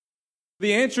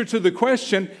The answer to the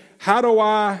question, how do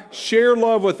I share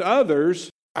love with others?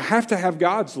 I have to have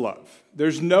God's love.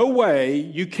 There's no way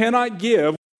you cannot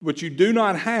give what you do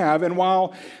not have. And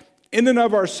while in and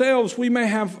of ourselves we may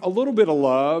have a little bit of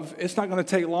love, it's not going to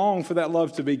take long for that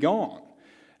love to be gone.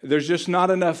 There's just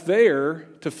not enough there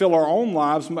to fill our own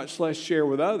lives, much less share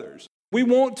with others. We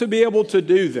want to be able to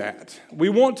do that. We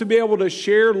want to be able to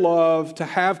share love, to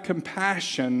have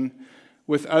compassion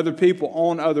with other people,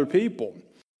 on other people.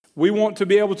 We want to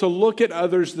be able to look at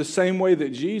others the same way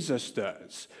that Jesus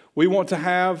does. We want to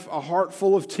have a heart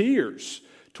full of tears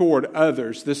toward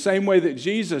others, the same way that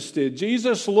Jesus did.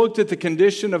 Jesus looked at the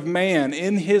condition of man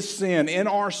in his sin, in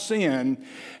our sin,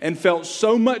 and felt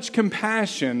so much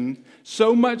compassion,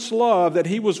 so much love that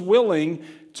he was willing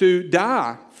to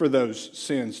die for those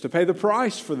sins, to pay the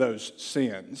price for those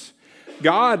sins.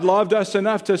 God loved us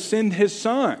enough to send his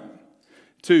Son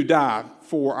to die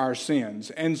for our sins.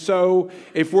 And so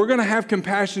if we're going to have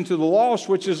compassion to the lost,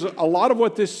 which is a lot of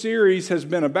what this series has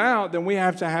been about, then we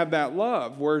have to have that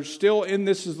love. We're still in,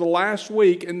 this is the last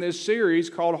week in this series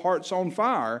called Hearts on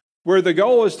Fire, where the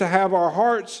goal is to have our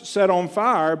hearts set on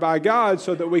fire by God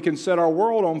so that we can set our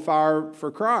world on fire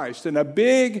for Christ. And a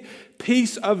big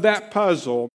piece of that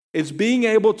puzzle is being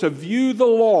able to view the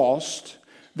lost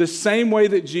the same way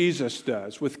that Jesus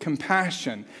does, with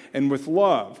compassion and with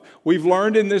love. We've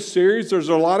learned in this series, there's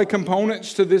a lot of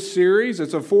components to this series.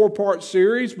 It's a 4-part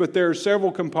series, but there are several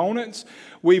components.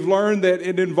 We've learned that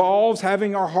it involves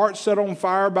having our hearts set on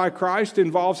fire by Christ,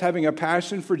 involves having a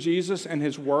passion for Jesus and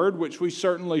his word, which we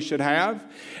certainly should have.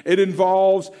 It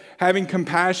involves having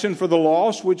compassion for the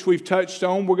lost, which we've touched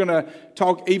on. We're going to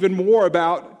talk even more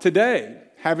about today.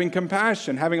 Having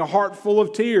compassion, having a heart full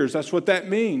of tears. That's what that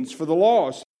means for the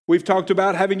lost. We've talked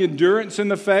about having endurance in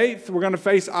the faith. We're going to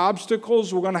face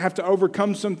obstacles. We're going to have to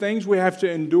overcome some things we have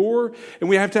to endure. And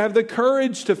we have to have the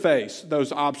courage to face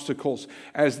those obstacles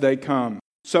as they come.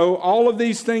 So all of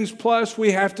these things, plus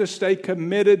we have to stay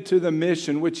committed to the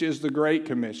mission, which is the Great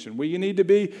Commission. We need to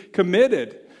be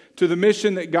committed to the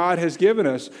mission that God has given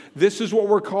us. This is what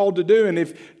we're called to do. And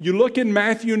if you look in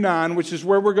Matthew 9, which is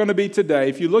where we're going to be today,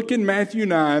 if you look in Matthew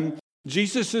 9,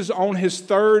 Jesus is on his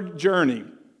third journey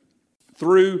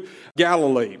through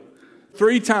Galilee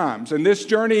 3 times. And this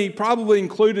journey probably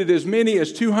included as many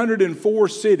as 204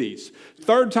 cities.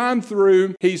 Third time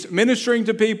through, he's ministering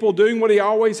to people, doing what he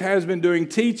always has been doing,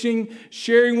 teaching,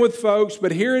 sharing with folks.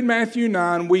 But here in Matthew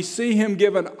 9, we see him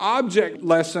give an object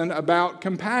lesson about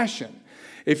compassion.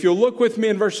 If you'll look with me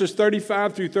in verses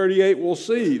 35 through 38, we'll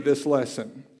see this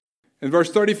lesson. In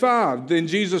verse 35, then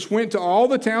Jesus went to all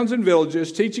the towns and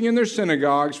villages, teaching in their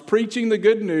synagogues, preaching the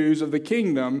good news of the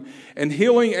kingdom, and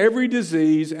healing every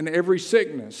disease and every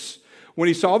sickness. When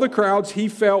he saw the crowds, he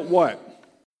felt what?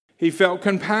 He felt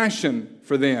compassion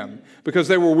for them, because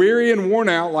they were weary and worn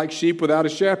out like sheep without a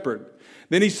shepherd.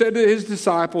 Then he said to his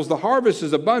disciples, the harvest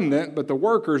is abundant, but the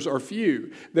workers are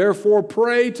few. Therefore,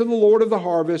 pray to the Lord of the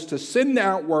harvest to send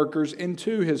out workers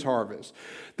into his harvest.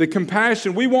 The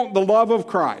compassion, we want the love of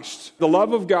Christ, the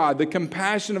love of God, the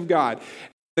compassion of God.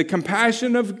 The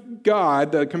compassion of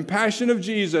God, the compassion of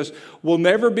Jesus will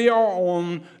never be our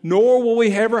own, nor will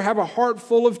we ever have a heart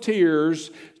full of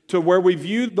tears to where we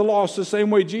view the lost the same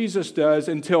way Jesus does,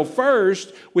 until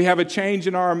first we have a change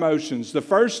in our emotions. The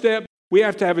first step, we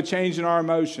have to have a change in our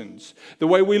emotions. The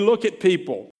way we look at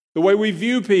people, the way we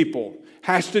view people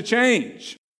has to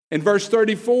change. In verse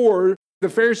 34, the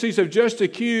Pharisees have just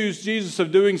accused Jesus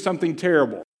of doing something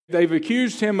terrible. They've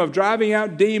accused him of driving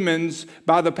out demons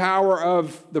by the power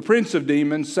of the prince of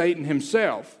demons, Satan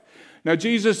himself. Now,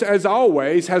 Jesus, as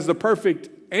always, has the perfect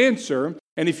answer.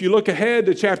 And if you look ahead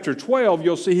to chapter 12,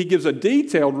 you'll see he gives a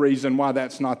detailed reason why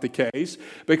that's not the case.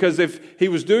 Because if he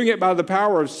was doing it by the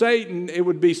power of Satan, it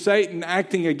would be Satan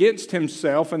acting against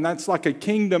himself, and that's like a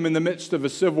kingdom in the midst of a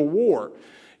civil war.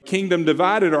 Kingdom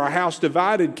divided or a house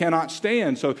divided cannot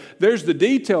stand. So there's the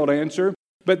detailed answer,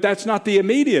 but that's not the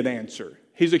immediate answer.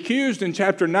 He's accused in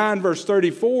chapter 9, verse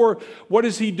 34. What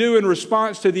does he do in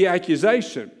response to the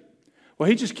accusation? Well,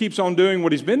 he just keeps on doing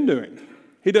what he's been doing.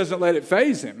 He doesn't let it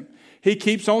faze him. He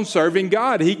keeps on serving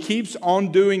God. He keeps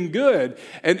on doing good.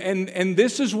 And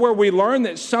this is where we learn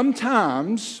that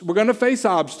sometimes we're going to face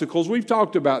obstacles. We've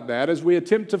talked about that as we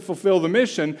attempt to fulfill the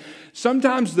mission.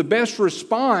 Sometimes the best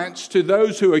response to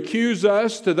those who accuse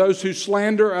us, to those who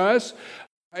slander us,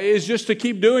 is just to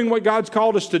keep doing what God's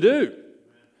called us to do,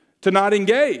 to not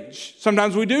engage.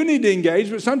 Sometimes we do need to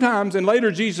engage, but sometimes, and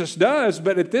later Jesus does,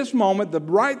 but at this moment, the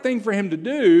right thing for him to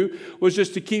do was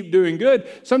just to keep doing good.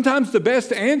 Sometimes the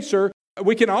best answer,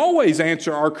 we can always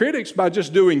answer our critics by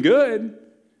just doing good.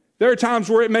 There are times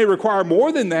where it may require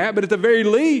more than that, but at the very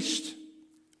least,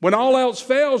 When all else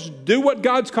fails, do what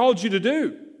God's called you to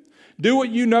do. Do what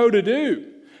you know to do.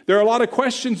 There are a lot of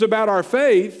questions about our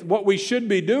faith, what we should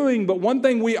be doing, but one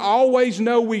thing we always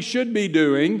know we should be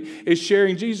doing is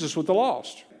sharing Jesus with the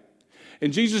lost.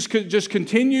 And Jesus just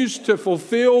continues to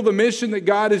fulfill the mission that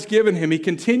God has given him. He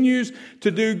continues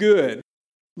to do good.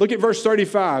 Look at verse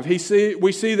 35. We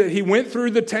see that he went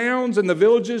through the towns and the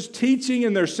villages, teaching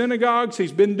in their synagogues.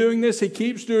 He's been doing this. He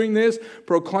keeps doing this,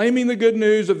 proclaiming the good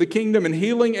news of the kingdom and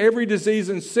healing every disease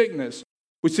and sickness.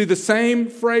 We see the same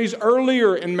phrase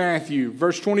earlier in Matthew,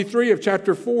 verse 23 of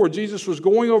chapter 4. Jesus was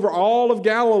going over all of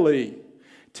Galilee,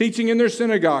 teaching in their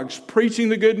synagogues, preaching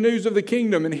the good news of the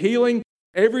kingdom and healing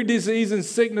every disease and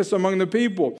sickness among the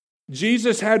people.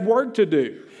 Jesus had work to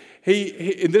do.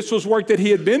 This was work that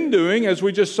he had been doing. As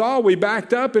we just saw, we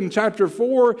backed up in chapter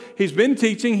 4. He's been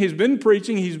teaching, he's been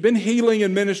preaching, he's been healing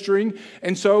and ministering.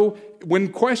 And so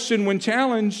when questioned, when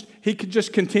challenged, he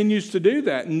just continues to do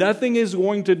that. Nothing is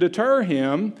going to deter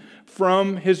him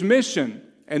from his mission.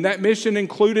 And that mission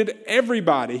included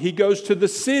everybody. He goes to the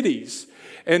cities.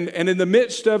 And in the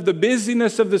midst of the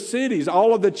busyness of the cities,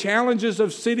 all of the challenges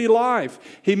of city life,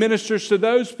 he ministers to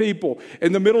those people.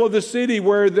 In the middle of the city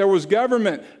where there was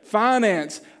government,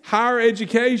 finance, higher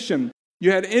education,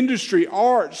 you had industry,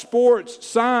 art, sports,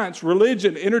 science,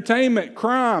 religion, entertainment,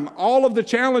 crime, all of the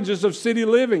challenges of city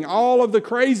living, all of the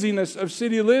craziness of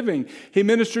city living. He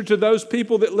ministered to those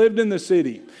people that lived in the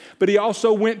city. But he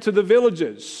also went to the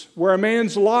villages where a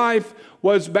man's life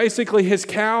was basically his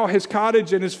cow, his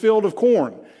cottage, and his field of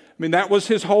corn. I mean, that was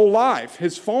his whole life.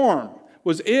 His farm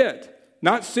was it.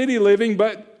 Not city living,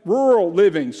 but rural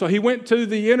living. So he went to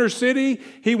the inner city.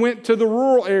 He went to the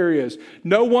rural areas.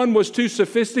 No one was too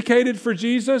sophisticated for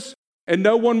Jesus, and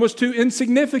no one was too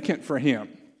insignificant for him.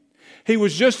 He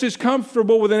was just as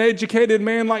comfortable with an educated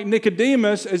man like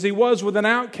Nicodemus as he was with an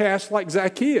outcast like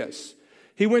Zacchaeus.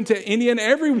 He went to any and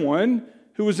everyone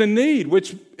who was in need,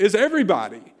 which is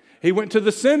everybody. He went to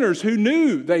the sinners who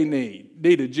knew they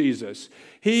needed Jesus.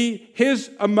 His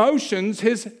emotions,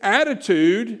 his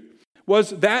attitude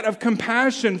was that of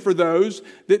compassion for those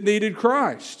that needed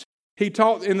Christ. He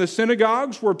taught in the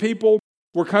synagogues where people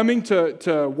were coming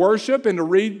to worship and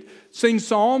to sing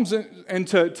psalms and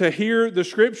to hear the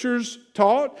scriptures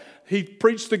taught. He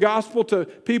preached the gospel to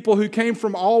people who came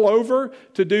from all over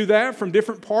to do that, from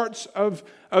different parts of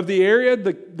the area,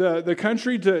 the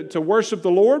country, to worship the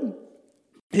Lord.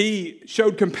 He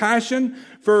showed compassion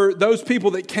for those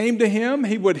people that came to him.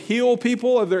 He would heal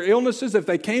people of their illnesses. If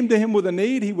they came to him with a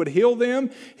need, he would heal them.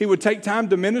 He would take time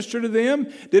to minister to them.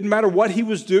 Didn't matter what he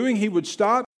was doing, he would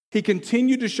stop. He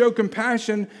continued to show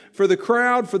compassion for the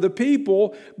crowd, for the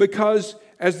people, because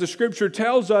as the scripture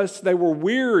tells us, they were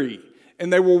weary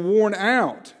and they were worn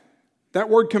out. That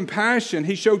word compassion,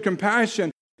 he showed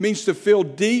compassion, means to feel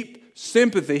deep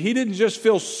sympathy. He didn't just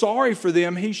feel sorry for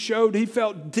them. He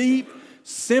felt deep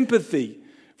sympathy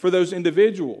for those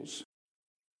individuals.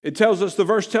 The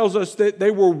verse tells us that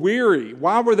they were weary.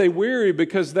 Why were they weary?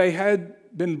 Because they had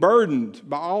been burdened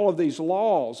by all of these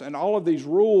laws and all of these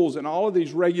rules and all of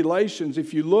these regulations.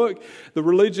 If you look, the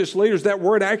religious leaders, that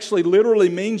word actually literally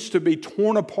means to be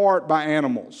torn apart by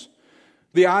animals.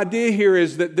 The idea here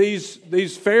is that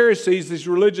these Pharisees, these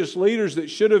religious leaders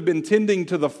that should have been tending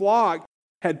to the flock,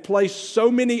 had placed so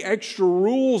many extra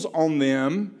rules on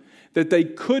them that they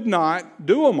could not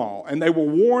do them all. And they were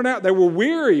worn out. They were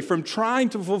weary from trying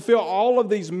to fulfill all of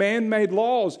these man-made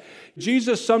laws.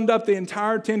 Jesus summed up the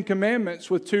entire 10 Commandments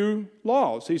with 2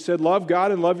 laws. He said, love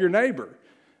God and love your neighbor.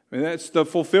 And that's the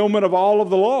fulfillment of all of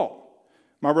the law.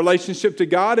 My relationship to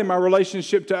God and my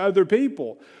relationship to other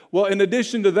people. Well, in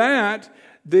addition to that,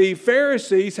 the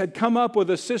Pharisees had come up with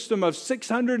a system of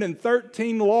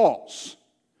 613 laws.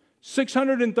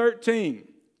 613.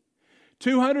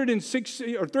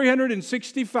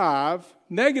 365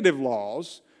 negative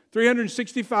laws,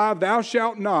 365 thou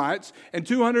shalt nots, and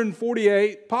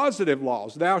 248 positive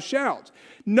laws, thou shalt.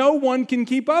 No one can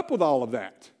keep up with all of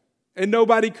that, and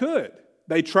nobody could.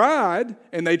 They tried,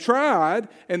 and they tried,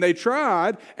 and they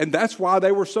tried, and that's why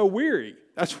they were so weary.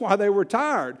 That's why they were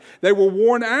tired. They were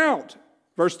worn out,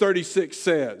 verse 36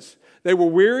 says. They were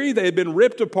weary, they had been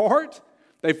ripped apart.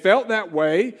 They felt that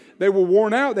way. They were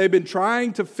worn out. They've been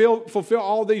trying to fulfill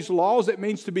all these laws. It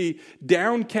means to be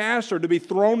downcast or to be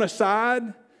thrown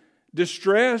aside,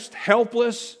 distressed,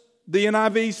 helpless, the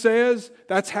NIV says.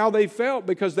 That's how they felt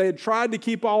because they had tried to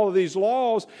keep all of these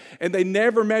laws and they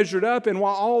never measured up. And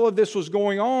while all of this was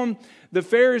going on, the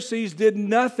Pharisees did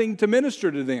nothing to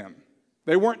minister to them.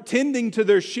 They weren't tending to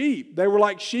their sheep. They were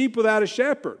like sheep without a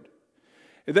shepherd.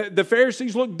 The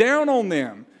Pharisees looked down on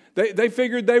them. They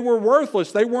figured they were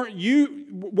worthless. They weren't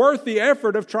worth the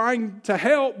effort of trying to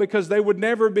help because they would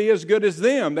never be as good as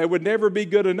them. They would never be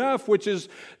good enough, which is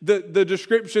the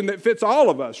description that fits all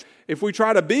of us. If we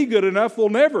try to be good enough, we'll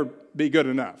never be good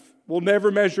enough. We'll never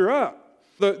measure up.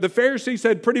 The Pharisees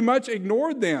had pretty much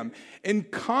ignored them. In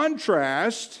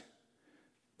contrast,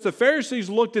 the Pharisees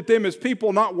looked at them as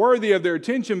people not worthy of their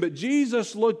attention, but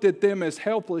Jesus looked at them as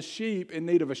helpless sheep in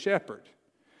need of a shepherd.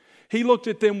 He looked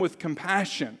at them with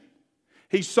compassion.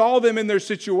 He saw them in their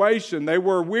situation. They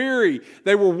were weary.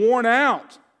 They were worn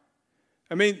out.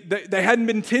 I mean, they hadn't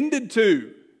been tended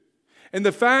to. And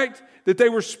the fact that they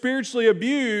were spiritually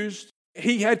abused,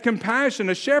 he had compassion.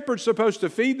 A shepherd's supposed to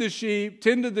feed the sheep,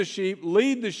 tend to the sheep,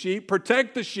 lead the sheep,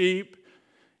 protect the sheep.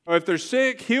 Or if they're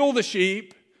sick, heal the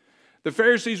sheep. The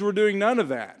Pharisees were doing none of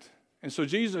that. And so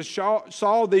Jesus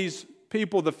saw these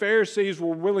people the Pharisees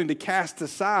were willing to cast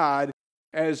aside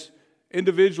as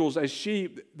individuals, as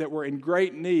sheep that were in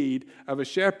great need of a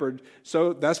shepherd.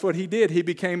 So that's what he did. He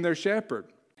became their shepherd.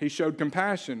 He showed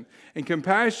compassion. And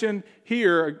compassion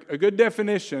here, a good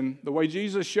definition, the way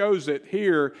Jesus shows it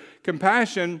here,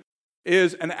 compassion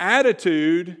is an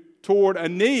attitude toward a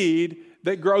need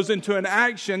that grows into an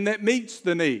action that meets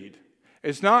the need.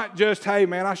 It's not just, hey,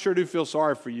 man, I sure do feel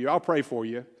sorry for you. I'll pray for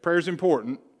you. Prayer's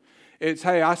important. It's,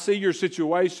 hey, I see your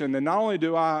situation, and not only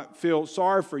do I feel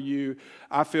sorry for you,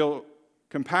 I feel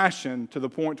compassion to the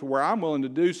point to where I'm willing to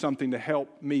do something to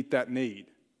help meet that need.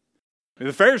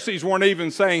 The Pharisees weren't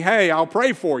even saying, hey, I'll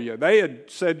pray for you. They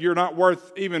had said, you're not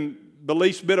worth even the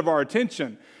least bit of our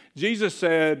attention. Jesus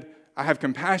said, I have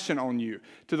compassion on you,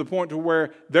 to the point to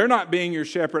where they're not being your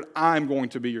shepherd, I'm going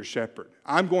to be your shepherd.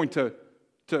 I'm going to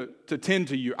tend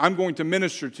to you. I'm going to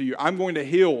minister to you. I'm going to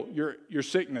heal your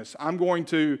sickness. I'm going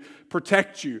to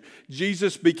protect you.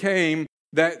 Jesus became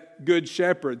that good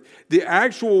shepherd. The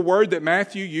actual word that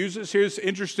Matthew uses here is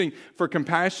interesting. For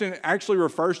compassion, it actually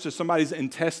refers to somebody's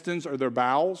intestines or their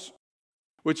bowels,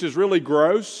 which is really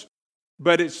gross.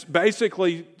 But it's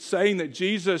basically saying that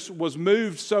Jesus was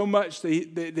moved so much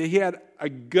that he had a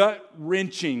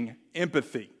gut-wrenching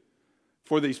empathy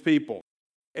for these people.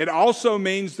 It also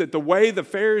means that the way the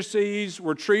Pharisees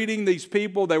were treating these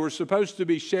people they were supposed to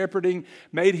be shepherding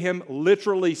made him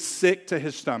literally sick to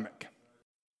his stomach.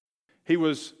 He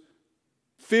was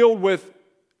filled with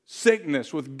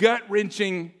sickness, with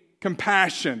gut-wrenching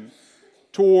compassion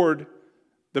toward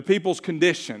the people's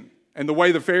condition and the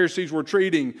way the Pharisees were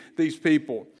treating these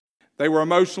people. They were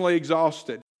emotionally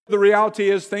exhausted. The reality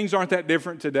is things aren't that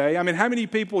different today. I mean, how many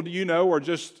people do you know are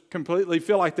just completely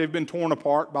feel like they've been torn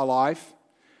apart by life?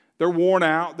 They're worn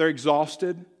out. They're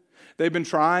exhausted. They've been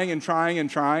trying and trying and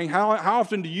trying. How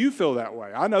often do you feel that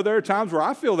way? I know there are times where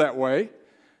I feel that way.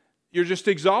 You're just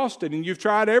exhausted and you've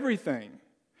tried everything.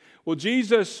 Well,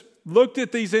 Jesus looked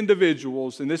at these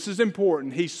individuals, and this is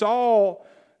important. He saw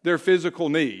their physical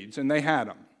needs, and they had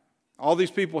them. All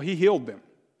these people, he healed them.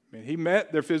 I mean, he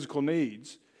met their physical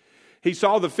needs. He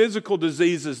saw the physical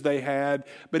diseases they had,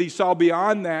 but he saw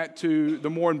beyond that to the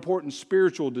more important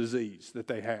spiritual disease that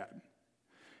they had.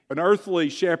 An earthly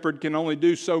shepherd can only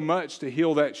do so much to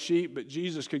heal that sheep, but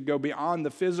Jesus could go beyond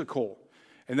the physical.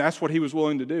 And that's what he was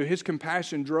willing to do. His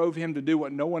compassion drove him to do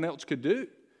what no one else could do.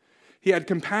 He had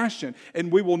compassion.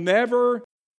 And we will never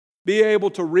be able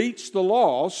to reach the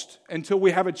lost until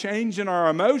we have a change in our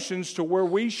emotions to where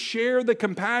we share the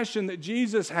compassion that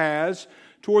Jesus has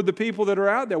toward the people that are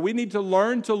out there. We need to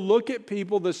learn to look at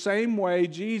people the same way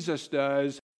Jesus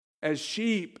does, as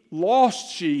sheep,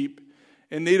 lost sheep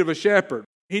in need of a shepherd.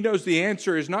 He knows the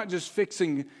answer is not just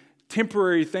fixing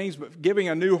temporary things, but giving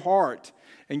a new heart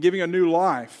and giving a new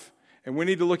life. And we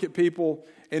need to look at people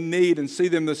in need and see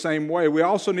them the same way. We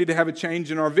also need to have a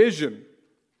change in our vision.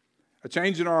 A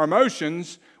change in our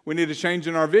emotions, we need a change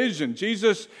in our vision.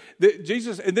 Jesus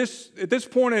at this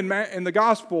point in the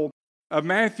Gospel of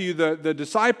Matthew, the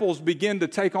disciples begin to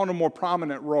take on a more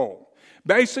prominent role.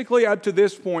 Basically, up to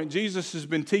this point, Jesus has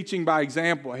been teaching by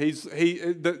example.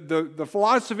 The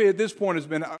philosophy at this point has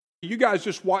been, you guys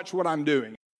just watch what I'm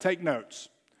doing. Take notes.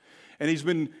 And he's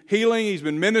been healing, he's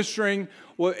been ministering.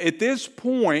 Well, at this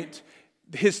point,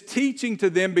 his teaching to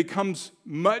them becomes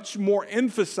much more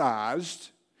emphasized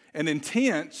and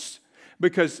intense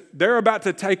because they're about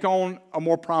to take on a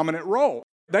more prominent role.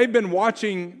 They've been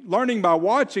learning by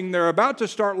watching. They're about to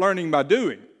start learning by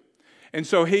doing. And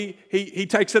so he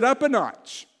takes it up a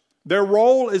notch. Their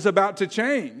role is about to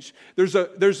change. There's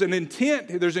an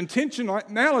intent, there's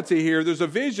intentionality here, there's a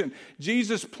vision.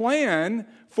 Jesus' plan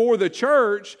for the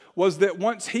church was that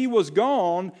once he was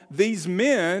gone, these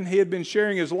men he had been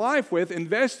sharing his life with,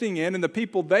 investing in, and the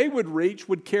people they would reach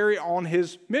would carry on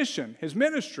his mission, his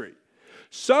ministry.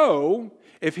 So,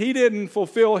 If he didn't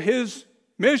fulfill his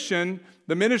mission,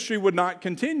 the ministry would not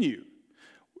continue.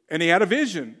 And he had a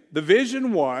vision. The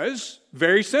vision was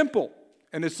very simple.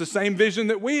 And it's the same vision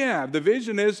that we have. The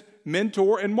vision is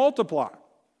mentor and multiply.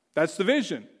 That's the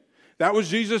vision. That was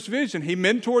Jesus' vision. He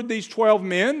mentored these 12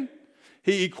 men.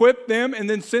 He equipped them and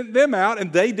then sent them out,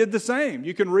 and they did the same.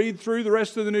 You can read through the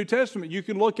rest of the New Testament. You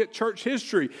can look at church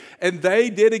history, and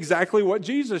they did exactly what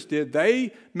Jesus did.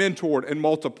 They mentored and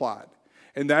multiplied.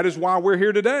 And that is why we're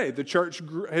here today. The church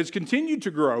has continued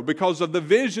to grow because of the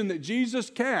vision that Jesus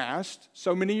cast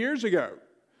so many years ago.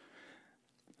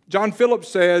 John Phillips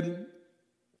said,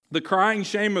 "The crying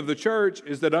shame of the church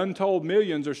is that untold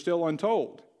millions are still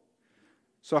untold."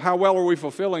 So how well are we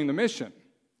fulfilling the mission?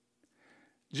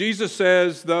 Jesus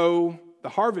says, though the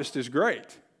harvest is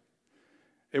great.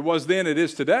 It was then, it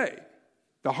is today.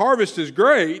 The harvest is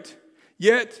great,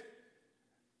 yet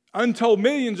untold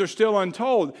millions are still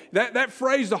untold. That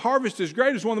phrase, the harvest is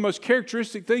great, is one of the most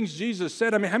characteristic things Jesus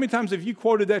said. I mean, how many times have you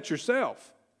quoted that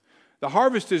yourself? The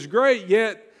harvest is great,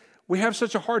 yet we have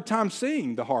such a hard time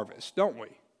seeing the harvest, don't we?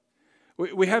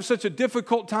 We have such a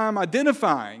difficult time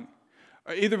identifying,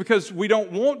 either because we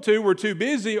don't want to, we're too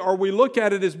busy, or we look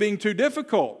at it as being too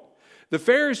difficult. The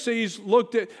Pharisees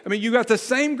looked at, you got the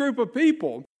same group of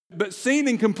people, but seen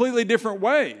in completely different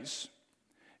ways.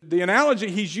 The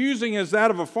analogy he's using is that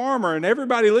of a farmer, and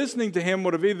everybody listening to him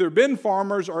would have either been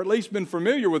farmers or at least been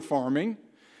familiar with farming.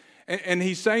 And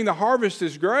he's saying the harvest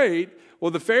is great. Well,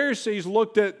 the Pharisees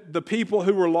looked at the people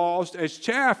who were lost as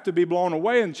chaff to be blown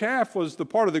away, and chaff was the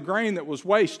part of the grain that was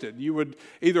wasted. You would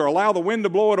either allow the wind to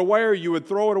blow it away, or you would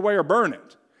throw it away or burn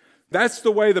it. That's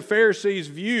the way the Pharisees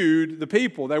viewed the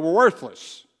people. They were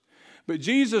worthless. But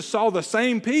Jesus saw the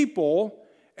same people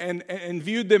and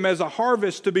viewed them as a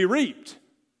harvest to be reaped.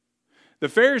 The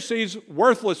Pharisees,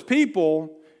 worthless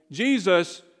people,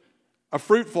 Jesus, a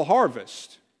fruitful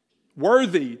harvest,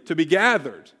 worthy to be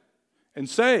gathered and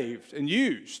saved and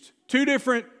used. Two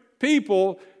different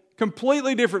people,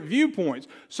 completely different viewpoints.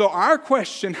 So our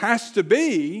question has to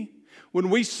be, when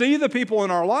we see the people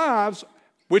in our lives,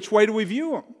 which way do we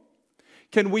view them?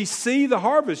 Can we see the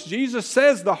harvest? Jesus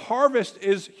says the harvest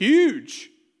is huge.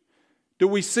 Do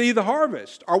we see the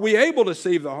harvest? Are we able to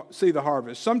see the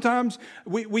harvest? Sometimes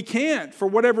we can't for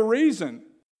whatever reason.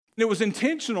 It was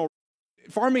intentional.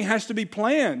 Farming has to be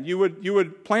planned. You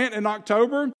would plant in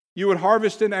October. You would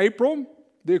harvest in April,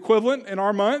 the equivalent in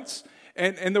our months.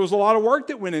 And there was a lot of work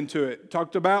that went into it.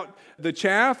 Talked about the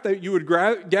chaff, that you would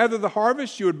gather the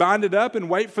harvest, you would bind it up and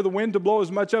wait for the wind to blow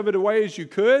as much of it away as you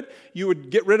could. You would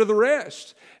get rid of the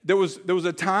rest. There was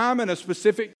a time and a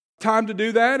specific time to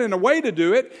do that and a way to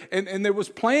do it, and it was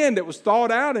planned, it was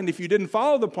thought out, and if you didn't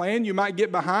follow the plan, you might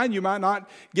get behind, you might not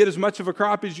get as much of a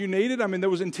crop as you needed. There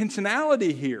was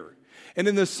intentionality here. And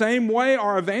in the same way,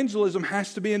 our evangelism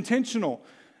has to be intentional.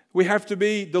 We have to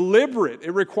be deliberate.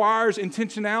 It requires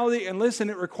intentionality, and listen,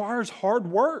 it requires hard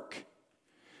work.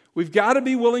 We've got to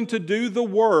be willing to do the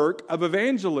work of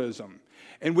evangelism,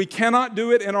 and we cannot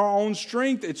do it in our own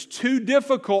strength. It's too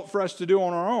difficult for us to do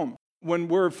on our own. When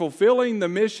we're fulfilling the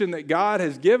mission that God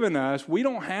has given us, we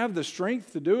don't have the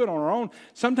strength to do it on our own.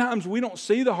 Sometimes we don't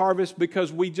see the harvest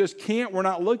because we just can't. We're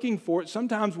not looking for it.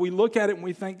 Sometimes we look at it and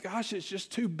we think, gosh, it's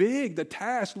just too big. The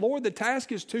task, Lord, the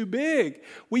task is too big.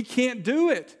 We can't do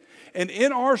it. And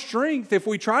in our strength, if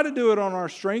we try to do it on our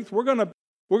strength, we're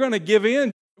going to give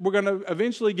in. We're going to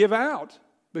eventually give out,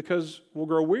 because we'll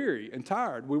grow weary and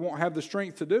tired. We won't have the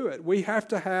strength to do it. We have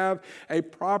to have a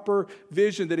proper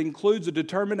vision that includes a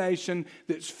determination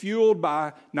that's fueled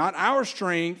by not our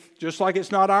strength, just like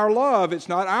it's not our love, it's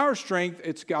not our strength,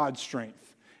 it's God's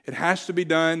strength. It has to be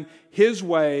done His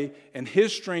way and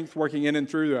His strength working in and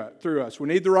through us. We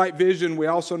need the right vision. We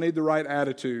also need the right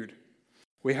attitude.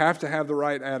 We have to have the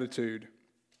right attitude.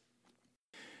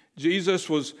 Jesus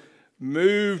was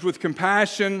moved with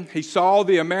compassion. He saw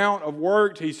the amount of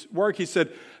work. He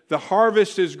said, the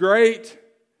harvest is great,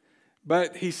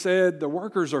 but he said, the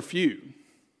workers are few.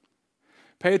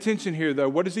 Pay attention here, though.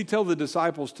 What does he tell the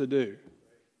disciples to do?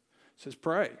 He says,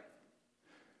 pray.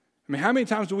 How many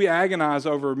times do we agonize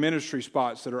over ministry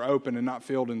spots that are open and not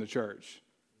filled in the church?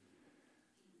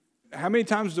 How many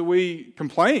times do we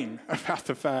complain about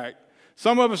the fact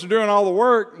some of us are doing all the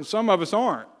work and some of us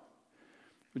aren't?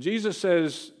 But Jesus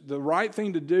says the right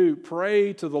thing to do,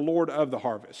 pray to the Lord of the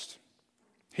harvest.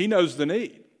 He knows the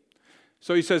need.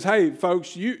 So he says, hey,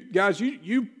 folks, you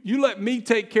let me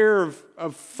take care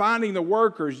of finding the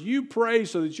workers. You pray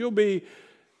so that you'll be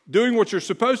doing what you're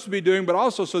supposed to be doing, but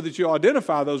also so that you'll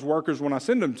identify those workers when I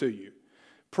send them to you.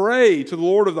 Pray to the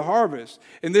Lord of the harvest.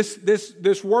 And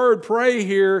this word pray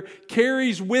here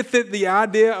carries with it the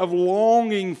idea of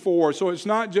longing for. So it's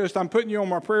not just I'm putting you on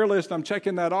my prayer list, I'm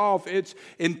checking that off. It's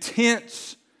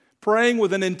intense, praying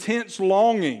with an intense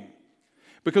longing.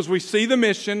 Because we see the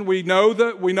mission, we know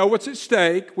what's at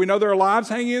stake, we know there are lives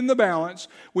hanging in the balance,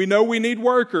 we know we need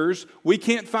workers, we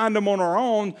can't find them on our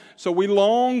own, so we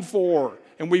long for,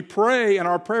 and we pray, and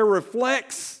our prayer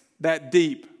reflects that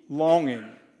deep longing.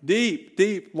 Deep,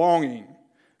 deep longing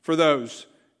for those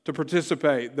to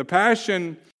participate. The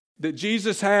passion that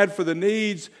Jesus had for the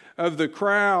needs of the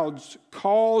crowds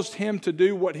caused him to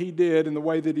do what he did in the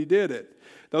way that he did it.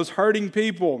 Those hurting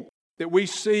people that we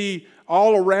see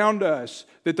all around us,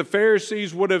 that the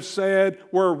Pharisees would have said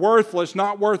were worthless,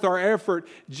 not worth our effort,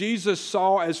 Jesus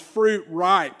saw as fruit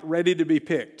ripe, ready to be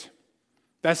picked.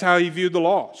 That's how he viewed the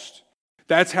lost.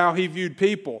 That's how he viewed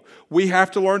people. We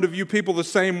have to learn to view people the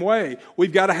same way.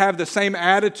 We've got to have the same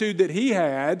attitude that he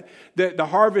had, that the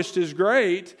harvest is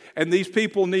great and these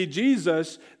people need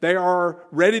Jesus. They are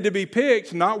ready to be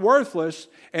picked, not worthless.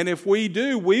 And if we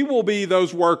do, we will be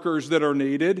those workers that are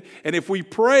needed. And if we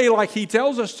pray like he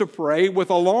tells us to pray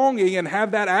with a longing and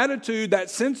have that attitude, that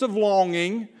sense of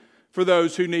longing for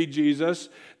those who need Jesus,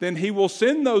 then he will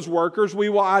send those workers. We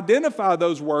will identify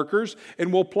those workers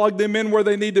and we'll plug them in where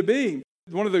they need to be.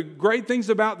 One of the great things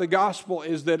about the gospel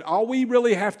is that all we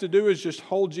really have to do is just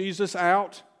hold Jesus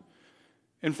out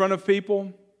in front of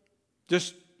people.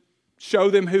 Just show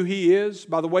them who he is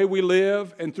by the way we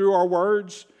live and through our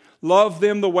words. Love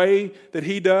them the way that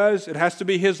he does. It has to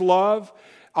be his love.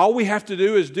 All we have to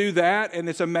do is do that, and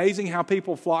it's amazing how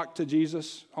people flock to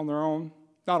Jesus on their own.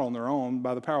 Not on their own,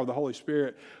 by the power of the Holy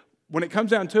Spirit. When it comes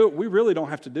down to it, we really don't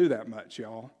have to do that much,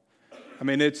 y'all. I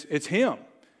mean, it's him.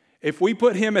 If we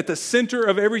put him at the center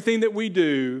of everything that we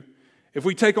do, if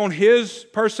we take on his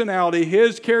personality,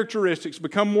 his characteristics,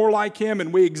 become more like him,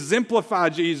 and we exemplify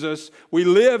Jesus, we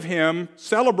live him,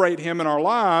 celebrate him in our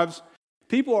lives,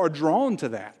 people are drawn to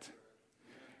that.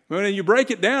 When you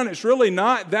break it down, it's really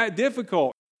not that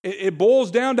difficult. It boils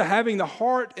down to having the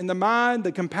heart and the mind,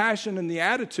 the compassion and the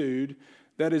attitude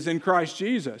that is in Christ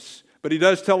Jesus. But he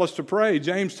does tell us to pray.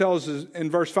 James tells us in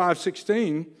verse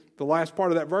 5:16, the last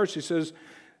part of that verse, he says,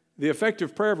 the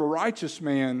effective prayer of a righteous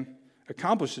man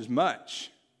accomplishes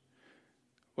much.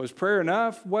 Was prayer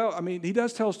enough? Well, I mean, he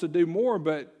does tell us to do more,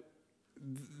 but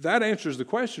that answers the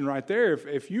question right there.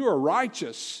 If you are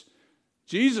righteous,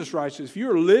 Jesus righteous, if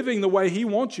you're living the way he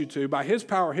wants you to by his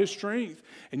power, his strength,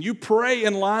 and you pray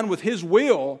in line with his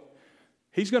will,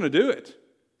 he's going to do it.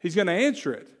 He's going to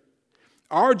answer it.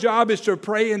 Our job is to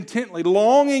pray intently,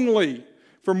 longingly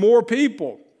for more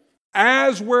people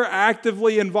as we're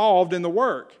actively involved in the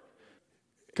work.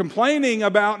 Complaining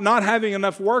about not having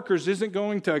enough workers isn't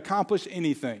going to accomplish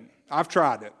anything. I've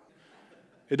tried it.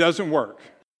 It doesn't work.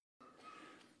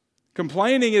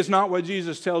 Complaining is not what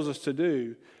Jesus tells us to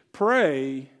do.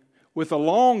 Pray with a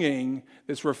longing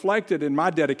that's reflected in my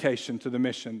dedication to the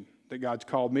mission that God's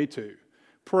called me to.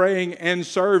 Praying and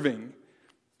serving.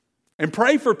 And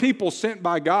pray for people sent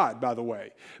by God, by the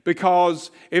way.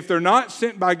 Because if they're not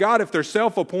sent by God, if they're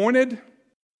self-appointed,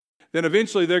 then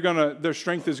eventually their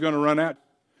strength is going to run out.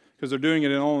 Because they're doing it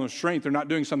in their own strength. They're not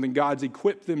doing something God's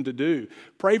equipped them to do.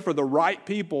 Pray for the right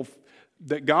people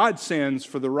that God sends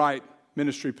for the right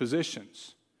ministry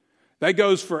positions. That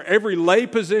goes for every lay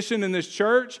position in this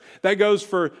church. That goes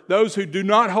for those who do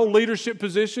not hold leadership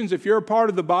positions. If you're a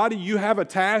part of the body, you have a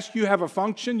task, you have a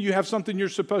function, you have something you're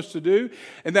supposed to do.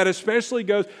 And that especially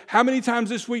goes, how many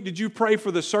times this week did you pray for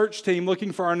the search team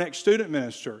looking for our next student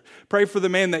minister? Pray for the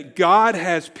man that God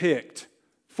has picked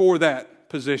for that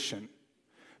position.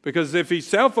 Because if he's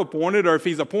self-appointed or if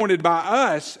he's appointed by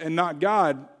us and not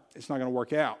God, it's not going to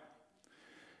work out.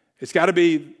 It's got to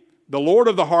be the Lord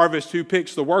of the harvest who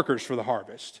picks the workers for the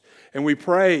harvest. And we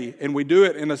pray and we do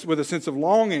it with a sense of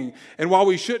longing. And while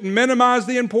we shouldn't minimize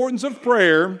the importance of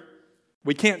prayer,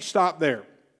 we can't stop there.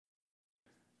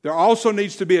 There also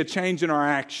needs to be a change in our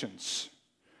actions.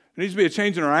 There needs to be a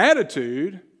change in our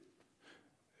attitude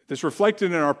that's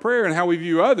reflected in our prayer and how we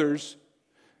view others.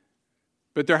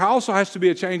 But there also has to be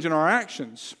a change in our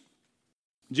actions.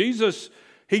 Jesus,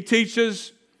 he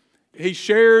teaches, he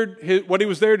shared what he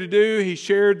was there to do. He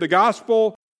shared the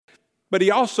gospel, but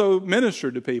he also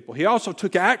ministered to people. He also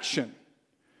took action.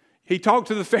 He talked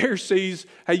to the Pharisees,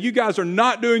 hey, you guys are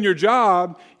not doing your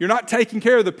job. You're not taking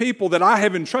care of the people that I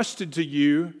have entrusted to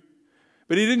you.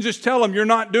 But he didn't just tell them you're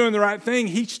not doing the right thing.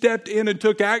 He stepped in and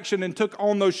took action and took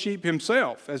on those sheep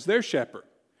himself as their shepherd.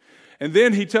 And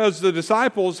then he tells the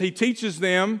disciples, he teaches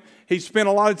them. He spent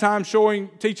a lot of time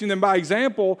teaching them by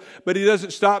example, but he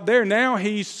doesn't stop there. Now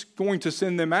he's going to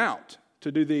send them out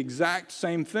to do the exact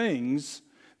same things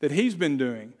that he's been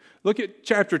doing. Look at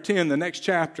chapter 10, the next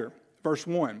chapter, verse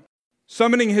 1.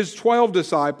 Summoning his 12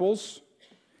 disciples,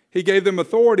 he gave them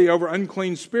authority over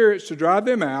unclean spirits to drive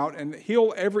them out and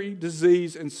heal every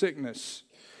disease and sickness.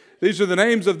 These are the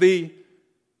names of the,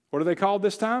 what are they called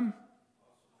this time?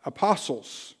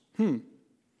 Apostles.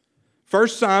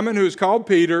 First Simon, who is called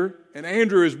Peter, and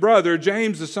Andrew his brother,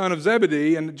 James the son of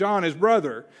Zebedee, and John his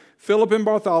brother, Philip and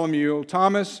Bartholomew,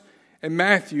 Thomas and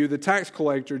Matthew the tax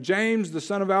collector, James the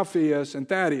son of Alphaeus and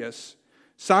Thaddeus,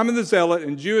 Simon the Zealot,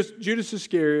 and Judas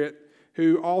Iscariot,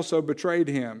 who also betrayed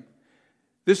him.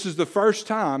 This is the first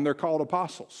time they're called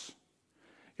apostles.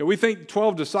 We think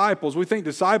 12 disciples, we think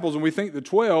disciples and we think the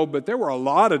 12, but there were a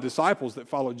lot of disciples that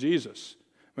followed Jesus.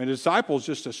 I mean, a disciple is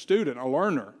just a student, a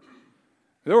learner.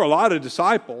 There were a lot of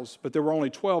disciples, but there were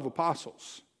only 12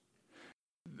 apostles.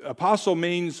 Apostle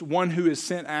means one who is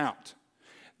sent out.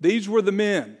 These were the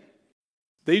men.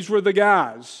 These were the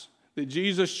guys that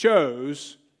Jesus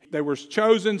chose. They were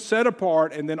chosen, set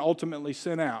apart, and then ultimately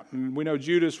sent out. And we know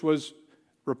Judas was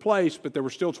replaced, but there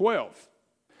were still 12.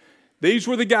 These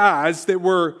were the guys that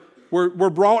were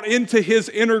brought into his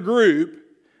inner group,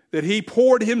 that he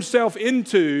poured himself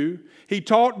into. He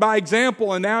taught by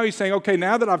example, and now he's saying, okay,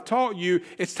 now that I've taught you,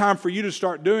 it's time for you to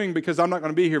start doing because I'm not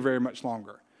going to be here very much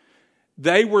longer.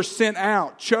 They were sent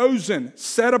out, chosen,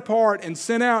 set apart, and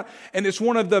sent out. And it's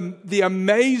one of the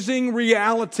amazing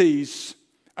realities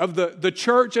of the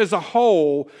church as a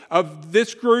whole, of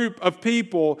this group of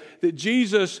people, that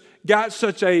Jesus got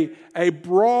such a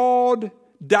broad,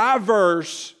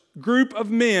 diverse group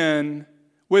of men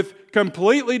with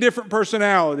completely different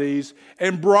personalities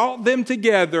and brought them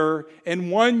together in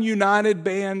one united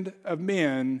band of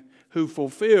men who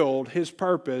fulfilled his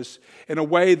purpose in a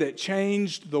way that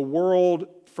changed the world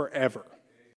forever.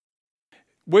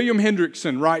 William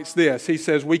Hendrickson writes this. He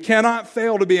says, "We cannot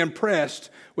fail to be impressed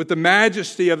with the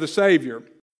majesty of the Savior,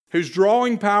 whose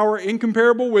drawing power,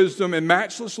 incomparable wisdom, and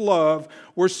matchless love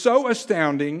were so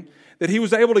astounding that he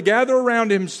was able to gather around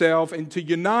himself and to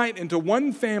unite into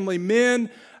one family men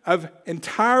of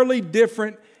entirely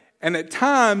different and at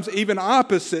times even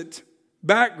opposite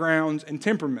backgrounds and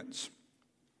temperaments."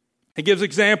 He gives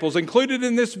examples. Included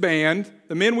in this band,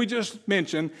 the men we just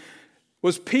mentioned,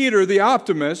 was Peter the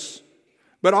optimist,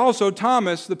 but also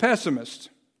Thomas the pessimist.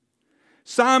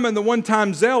 Simon, the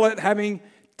one-time zealot, hating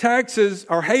taxes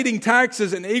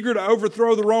and eager to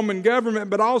overthrow the Roman government,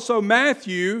 but also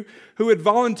Matthew, who had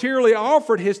voluntarily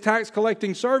offered his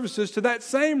tax-collecting services to that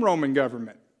same Roman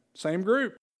government, same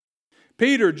group.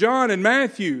 Peter, John, and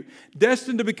Matthew,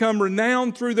 destined to become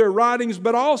renowned through their writings,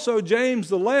 but also James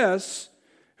the Less,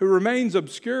 who remains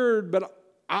obscured, but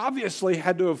obviously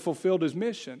had to have fulfilled his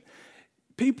mission.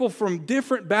 People from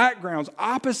different backgrounds,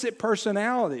 opposite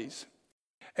personalities.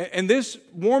 And this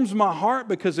warms my heart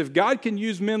because if God can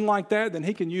use men like that, then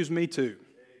he can use me too.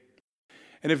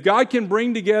 And if God can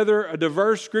bring together a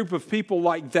diverse group of people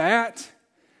like that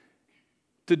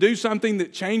to do something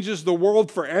that changes the world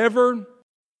forever,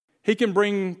 he can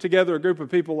bring together a group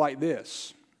of people like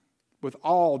this with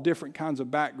all different kinds of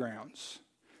backgrounds,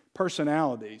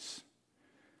 personalities.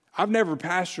 I've never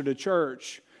pastored a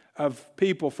church of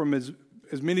people from as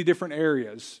many different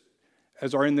areas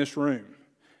as are in this room.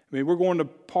 I mean, we're going to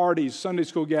parties, Sunday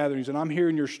school gatherings, and I'm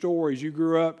hearing your stories. You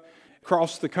grew up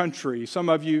across the country. Some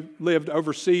of you lived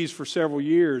overseas for several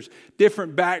years.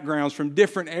 Different backgrounds from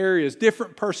different areas,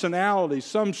 different personalities,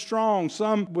 some strong,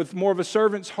 some with more of a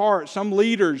servant's heart, some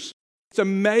leaders. It's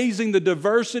amazing the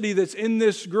diversity that's in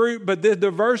this group, but the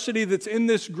diversity that's in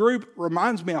this group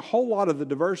reminds me a whole lot of the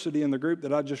diversity in the group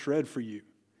that I just read for you.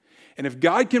 And if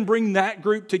God can bring that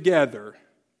group together,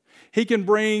 he can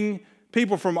bring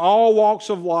people from all walks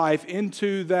of life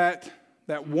into that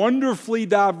wonderfully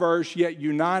diverse yet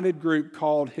united group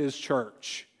called his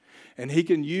church. And he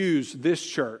can use this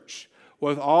church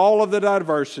with all of the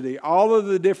diversity, all of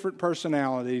the different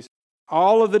personalities,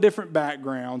 all of the different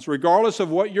backgrounds, regardless of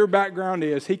what your background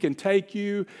is. He can take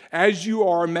you as you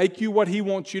are, make you what he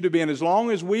wants you to be. And as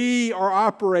long as we are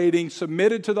operating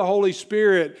submitted to the Holy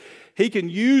Spirit, he can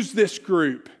use this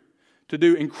group to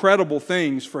do incredible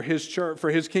things for his church, for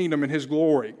his kingdom and his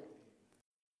glory.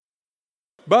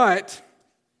 But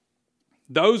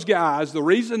those guys, the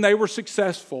reason they were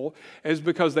successful is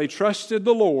because they trusted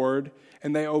the Lord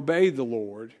and they obeyed the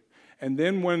Lord. And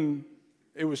then when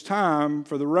it was time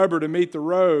for the rubber to meet the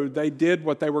road, they did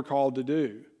what they were called to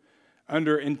do.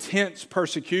 Under intense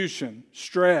persecution,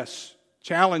 stress,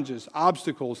 challenges,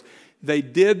 obstacles, they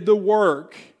did the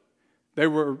work they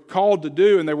were called to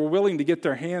do, and they were willing to get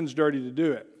their hands dirty to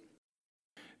do it.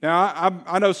 Now,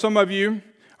 I know some of you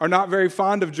are not very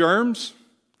fond of germs,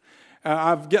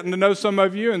 I've gotten to know some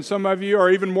of you, and some of you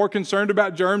are even more concerned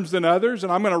about germs than others,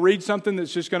 and I'm going to read something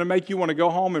that's just going to make you want to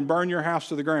go home and burn your house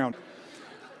to the ground.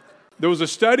 There was a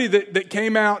study that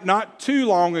came out not too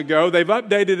long ago. They've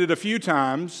updated it a few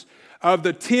times, of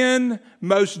the 10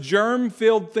 most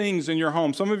germ-filled things in your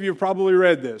home. Some of you have probably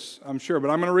read this, I'm sure, but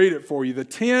I'm going to read it for you. The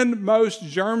 10 most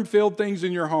germ-filled things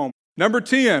in your home. Number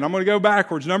 10, I'm going to go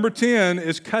backwards. Number 10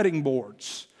 is cutting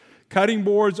boards. Cutting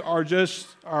boards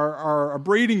are a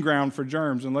breeding ground for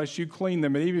germs unless you clean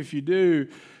them. And even if you do,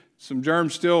 some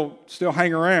germs still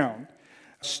hang around.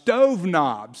 Stove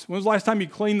knobs. When was the last time you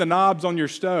cleaned the knobs on your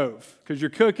stove? Because you're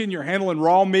cooking, you're handling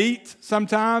raw meat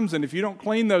sometimes, and if you don't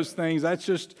clean those things, that's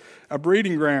just a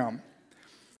breeding ground.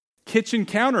 Kitchen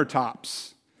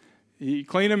countertops. You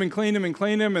clean them and clean them and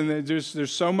clean them, and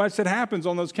there's so much that happens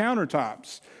on those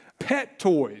countertops. Pet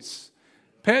toys.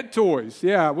 Pet toys,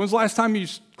 yeah. When's the last time you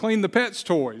cleaned the pets'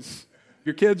 toys?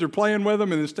 Your kids are playing with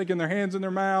them and they're sticking their hands in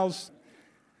their mouths.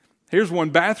 Here's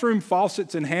one, bathroom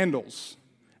faucets and handles.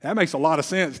 That makes a lot of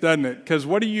sense, doesn't it? Because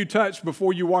what do you touch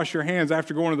before you wash your hands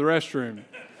after going to the restroom?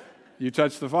 You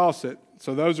touch the faucet.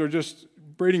 So those are just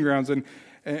breeding grounds. And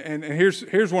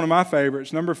here's one of my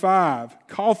favorites. Number 5,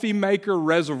 coffee maker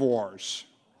reservoirs.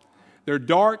 They're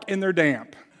dark and they're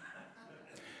damp.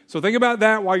 So think about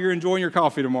that while you're enjoying your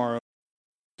coffee tomorrow.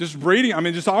 Just breeding,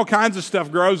 just all kinds of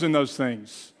stuff grows in those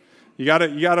things. You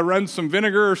gotta run some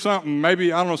vinegar or something, maybe,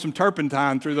 some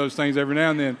turpentine through those things every now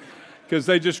and then, because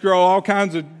they just grow all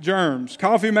kinds of germs.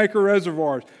 Coffee maker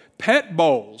reservoirs. Pet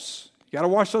bowls. You gotta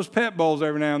wash those pet bowls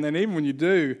every now and then, even when you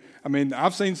do.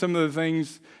 I've seen some of the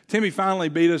things. Timmy finally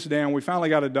beat us down. We finally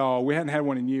got a dog. We hadn't had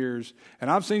one in years. And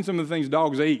I've seen some of the things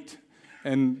dogs eat.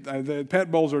 And the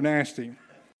pet bowls are nasty.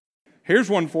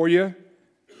 Here's one for you.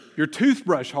 Your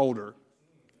toothbrush holder.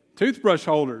 Toothbrush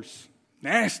holders,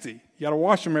 nasty. You got to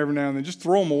wash them every now and then. Just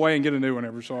throw them away and get a new one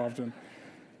every so often.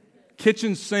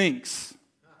 Kitchen sinks.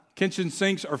 Kitchen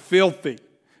sinks are filthy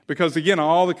because, again,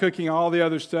 all the cooking, all the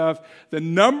other stuff. The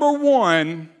number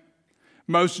one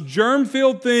most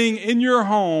germ-filled thing in your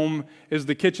home is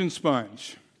the kitchen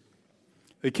sponge.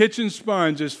 The kitchen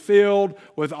sponge is filled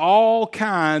with all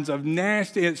kinds of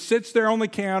nasty. It sits there on the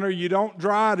counter. You don't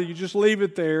dry it. You just leave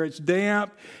it there. It's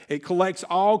damp. It collects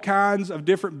all kinds of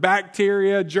different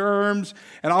bacteria, germs,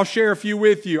 and I'll share a few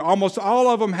with you. Almost all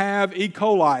of them have E.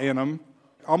 coli in them,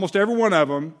 almost every one of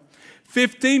them.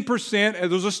 15%, there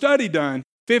was a study done,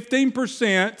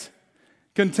 15%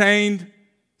 contained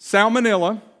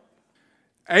salmonella.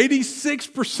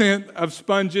 86% of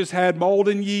sponges had mold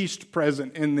and yeast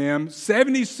present in them.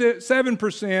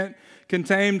 77%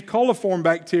 contained coliform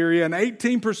bacteria, and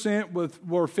 18%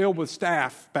 were filled with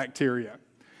staph bacteria.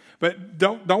 But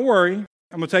don't worry. I'm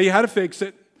going to tell you how to fix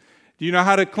it. Do you know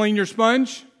how to clean your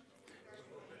sponge?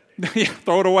 Yeah,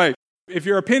 throw it away. If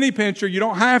you're a penny pincher, you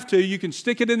don't have to. You can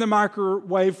stick it in the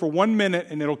microwave for 1 minute,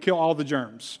 and it'll kill all the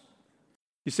germs.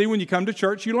 You see, when you come to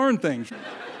church, you learn things.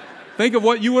 Think of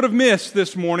what you would have missed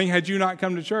this morning had you not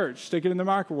come to church. Stick it in the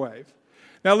microwave.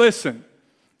 Now listen,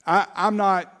 I'm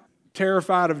not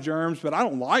terrified of germs, but I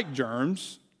don't like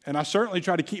germs. And I certainly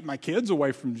try to keep my kids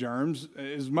away from germs.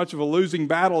 As much of a losing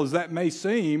battle as that may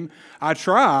seem, I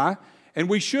try. And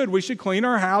we should clean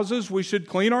our houses. We should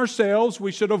clean ourselves.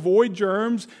 We should avoid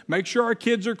germs. Make sure our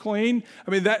kids are clean.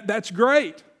 That's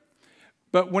great.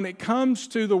 But when it comes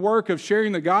to the work of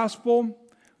sharing the gospel,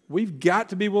 we've got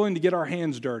to be willing to get our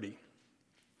hands dirty.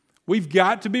 We've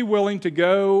got to be willing to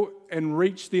go and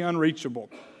reach the unreachable.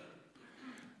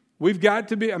 We've got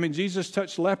to be, Jesus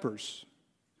touched lepers.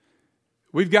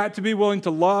 We've got to be willing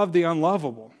to love the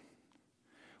unlovable.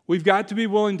 We've got to be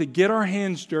willing to get our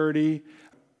hands dirty.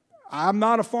 I'm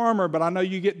not a farmer, but I know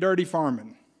you get dirty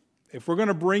farming. If we're going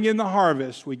to bring in the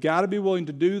harvest, we've got to be willing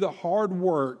to do the hard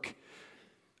work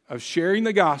of sharing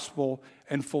the gospel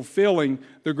and fulfilling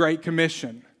the Great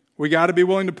Commission. We got to be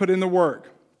willing to put in the work.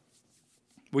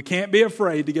 We can't be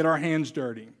afraid to get our hands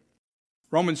dirty.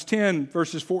 Romans 10,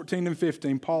 verses 14 and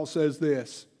 15, Paul says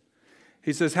this.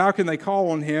 He says, how can they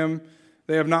call on him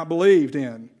they have not believed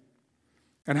in?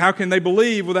 And how can they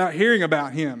believe without hearing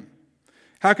about him?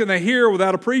 How can they hear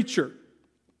without a preacher?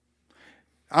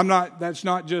 That's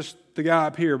not just the guy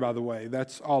up here, by the way.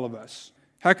 That's all of us.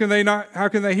 How can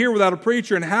they hear without a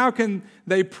preacher? And how can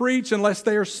they preach unless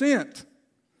they are sent?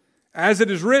 As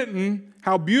it is written,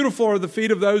 how beautiful are the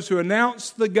feet of those who announce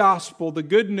the gospel, the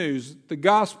good news, the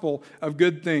gospel of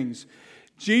good things.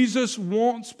 Jesus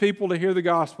wants people to hear the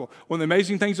gospel. One of the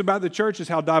amazing things about the church is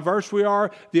how diverse we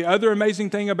are. The other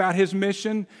amazing thing about his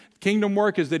mission, kingdom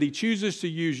work, is that he chooses to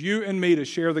use you and me to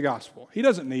share the gospel. He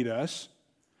doesn't need us.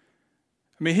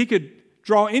 He could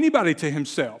draw anybody to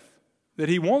himself that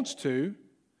he wants to,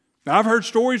 Now, I've heard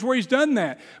stories where he's done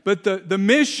that. But the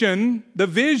mission, the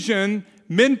vision,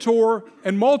 mentor,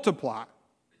 and multiply.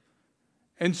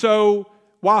 And so,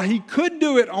 while he could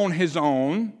do it on his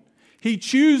own, he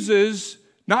chooses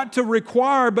not to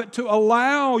require, but to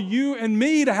allow you and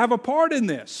me to have a part in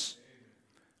this.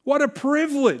 What a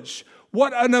privilege.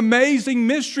 What an amazing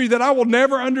mystery that I will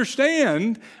never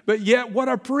understand, but yet what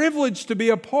a privilege to be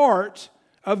a part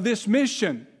of this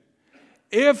mission.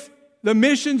 If the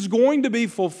mission's going to be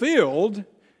fulfilled,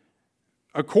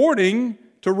 according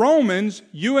to Romans,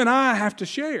 you and I have to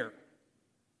share.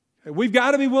 We've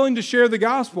got to be willing to share the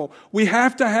gospel. We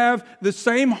have to have the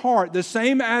same heart, the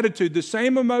same attitude, the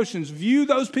same emotions. View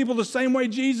those people the same way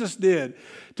Jesus did.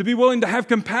 To be willing to have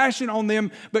compassion on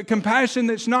them, but compassion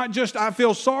that's not just, I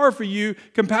feel sorry for you.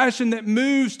 Compassion that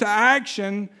moves to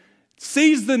action,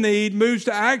 sees the need, moves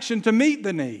to action to meet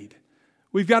the need.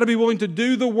 We've got to be willing to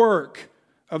do the work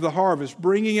of the harvest,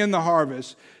 bringing in the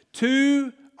harvest.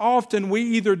 Too often we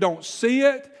either don't see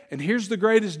it, and here's the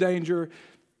greatest danger.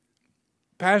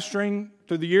 Pastoring,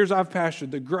 through the years I've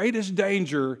pastored, the greatest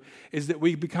danger is that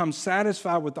we become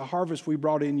satisfied with the harvest we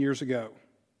brought in years ago.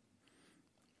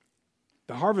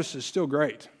 The harvest is still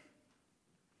great.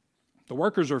 The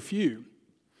workers are few,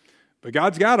 but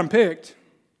God's got them picked.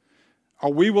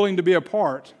 Are we willing to be a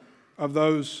part of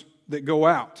those that go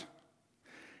out?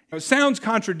 Now, it sounds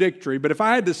contradictory, but if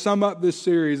I had to sum up this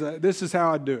series, this is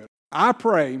how I'd do it. I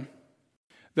pray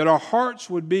that our hearts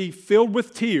would be filled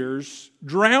with tears,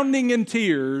 drowning in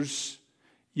tears,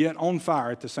 yet on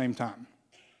fire at the same time.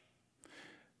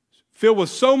 Filled with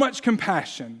so much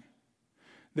compassion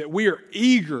that we are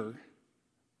eager,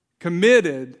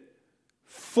 committed,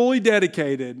 fully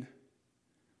dedicated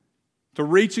to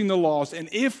reaching the lost. And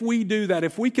if we do that,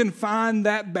 if we can find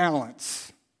that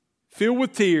balance, filled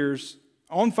with tears,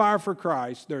 on fire for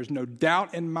Christ, there's no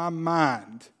doubt in my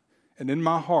mind and in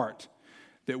my heart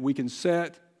that we can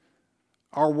set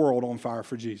our world on fire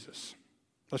for Jesus.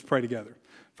 Let's pray together.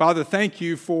 Father, thank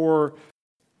you for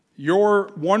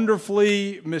your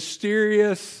wonderfully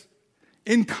mysterious,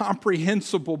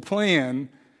 incomprehensible plan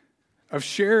of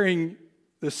sharing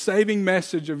the saving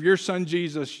message of your Son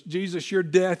Jesus, your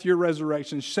death, your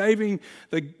resurrection, sharing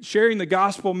the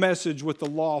gospel message with the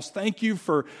lost. Thank you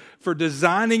for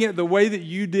designing it the way that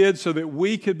you did so that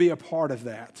we could be a part of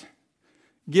that,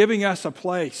 giving us a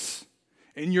place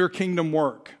in your kingdom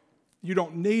work. You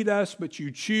don't need us, but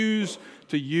you choose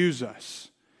to use us.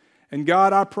 And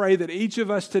God, I pray that each of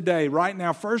us today, right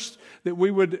now, first that we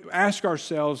would ask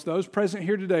ourselves, those present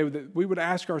here today, that we would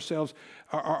ask ourselves,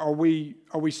 are we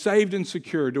saved and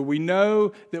secure? Do we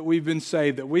know that we've been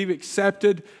saved, that we've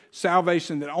accepted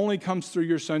salvation that only comes through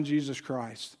your Son, Jesus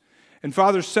Christ? And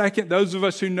Father, second, those of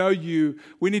us who know you,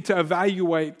 we need to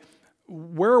evaluate,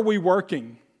 where are we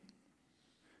working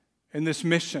in this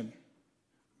mission,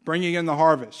 bringing in the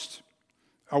harvest?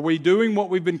 Are we doing what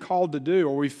we've been called to do?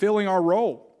 Are we filling our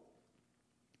role?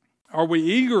 Are we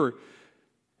eager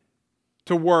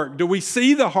to work? Do we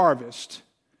see the harvest?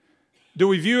 Do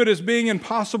we view it as being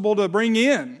impossible to bring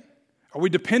in? Are we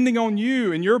depending on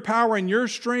you and your power and your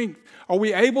strength? Are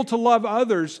we able to love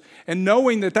others and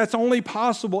knowing that that's only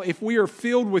possible if we are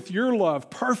filled with your love,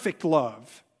 perfect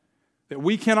love, that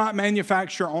we cannot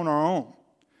manufacture on our own?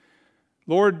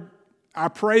 Lord, I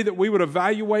pray that we would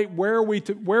evaluate where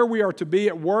we are to be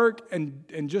at work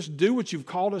and just do what you've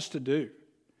called us to do.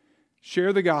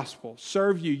 Share the gospel,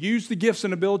 serve you, use the gifts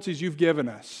and abilities you've given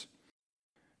us.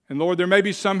 And Lord, there may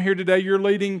be some here today you're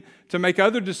leading to make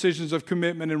other decisions of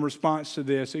commitment in response to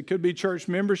this. It could be church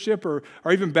membership or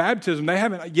even baptism. They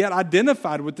haven't yet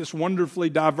identified with this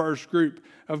wonderfully diverse group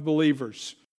of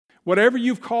believers. Whatever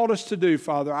you've called us to do,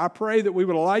 Father, I pray that we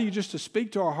would allow you just to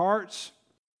speak to our hearts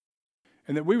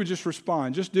and that we would just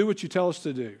respond. Just do what you tell us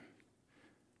to do.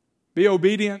 Be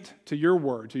obedient to your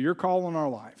word, to your call on our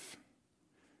life.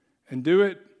 And do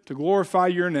it to glorify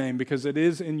your name, because it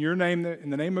is in your name, in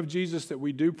the name of Jesus, that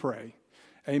we do pray.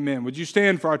 Amen. Would you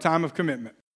stand for our time of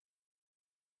commitment?